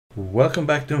Welcome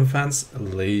back, Doom fans.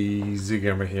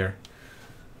 Lazygamer here.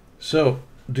 So,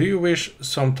 do you wish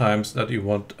sometimes that you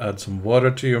want to add some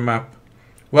water to your map?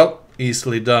 Well,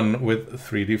 easily done with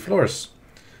 3D floors.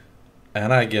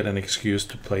 And I get an excuse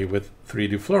to play with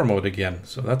 3D floor mode again,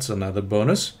 so that's another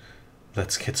bonus.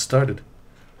 Let's get started.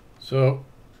 So,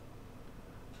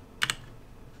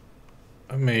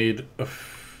 I made a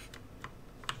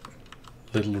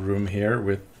little room here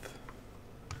with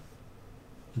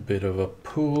a bit of a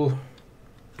pool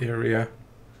area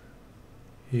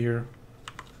here.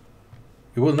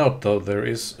 You will note though there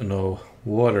is no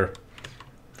water.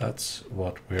 That's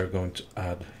what we are going to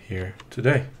add here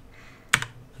today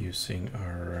using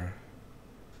our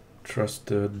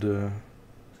trusted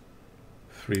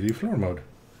 3D floor mode.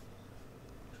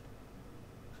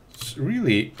 It's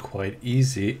really quite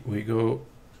easy. We go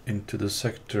into the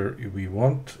sector we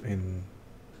want in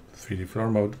 3D floor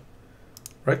mode,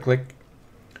 right click,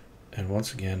 and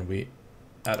once again we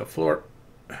add a floor,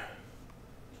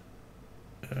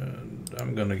 and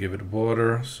I'm gonna give it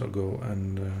water, so go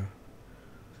and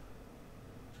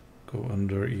go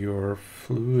under your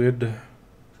fluid,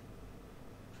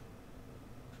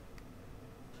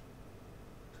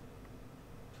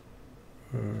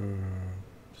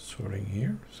 sorting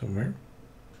here somewhere,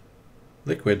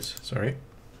 liquids, sorry,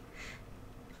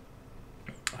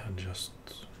 and just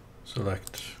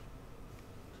select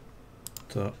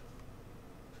the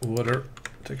water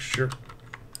texture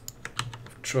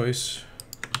of choice,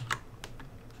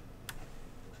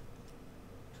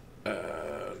 and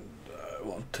I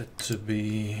want it to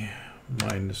be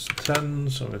 -10,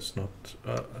 so it's not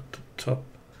at the top,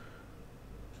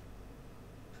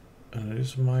 and it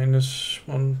is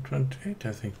 -128.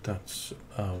 I think that's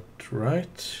about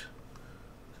right.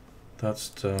 That's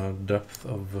the depth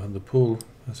of the pool,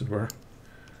 as it were.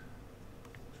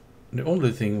 The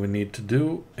only thing we need to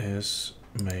do is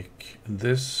make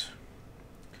this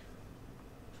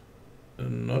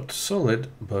not solid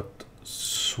but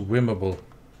swimmable.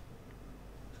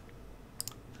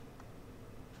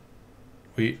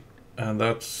 And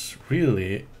that's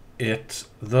really it,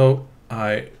 though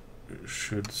I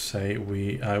should say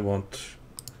I want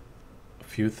a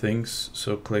few things,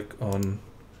 so click on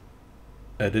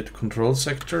edit control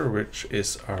sector, which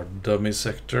is our dummy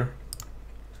sector,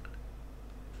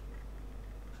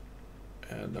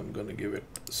 and I'm gonna give it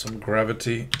some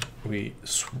gravity. We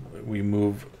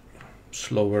move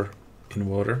slower in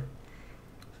water.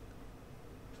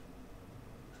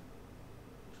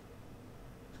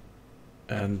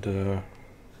 And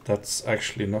that's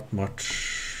actually not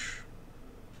much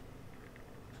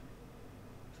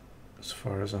as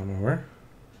far as I'm aware.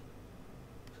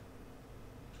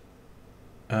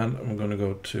 And I'm gonna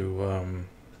go to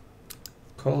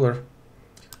color,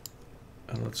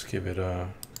 and let's give it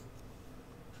a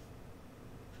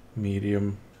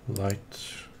medium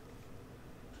light.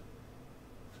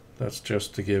 That's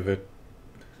just to give it,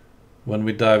 when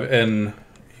we dive in,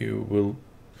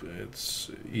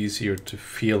 it's easier to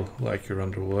feel like you're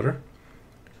underwater.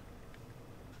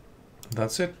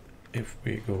 That's it. If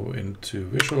we go into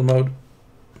visual mode,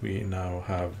 we now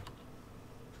have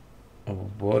a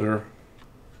water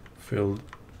filled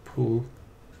pool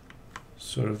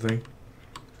sort of thing.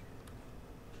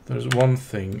 There's one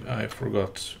thing I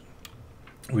forgot,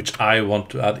 which I want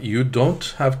to add. You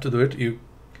don't have to do it. You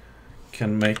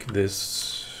can make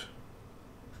this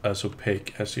as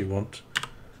opaque as you want,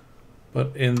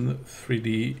 but in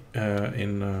 3D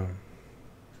in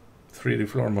 3D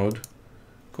floor mode,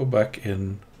 go back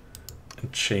in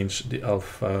and change the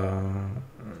alpha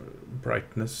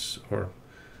brightness or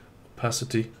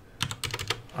opacity.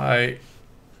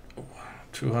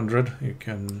 200. You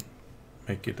can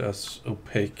make it as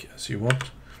opaque as you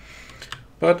want,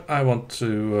 but I want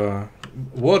to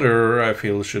water, I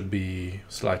feel, should be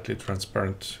slightly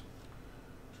transparent.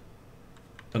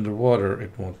 Underwater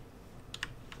it won't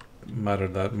matter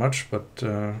that much, but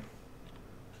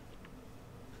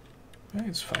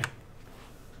it's fine.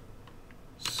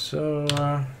 So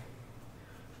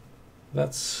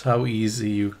that's how easy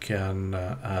you can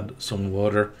add some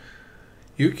water.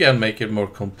 You can make it more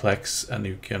complex, and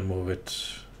you can move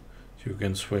it. You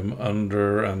can swim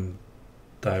under and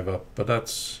dive up, but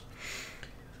that's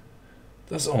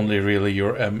only really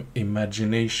your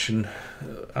imagination.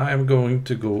 I am going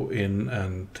to go in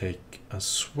and take a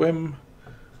swim,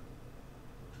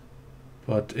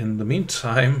 but in the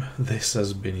meantime, this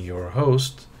has been your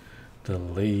host, the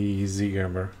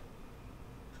Lazygamer,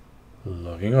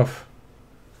 logging off.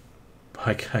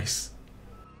 Bye guys.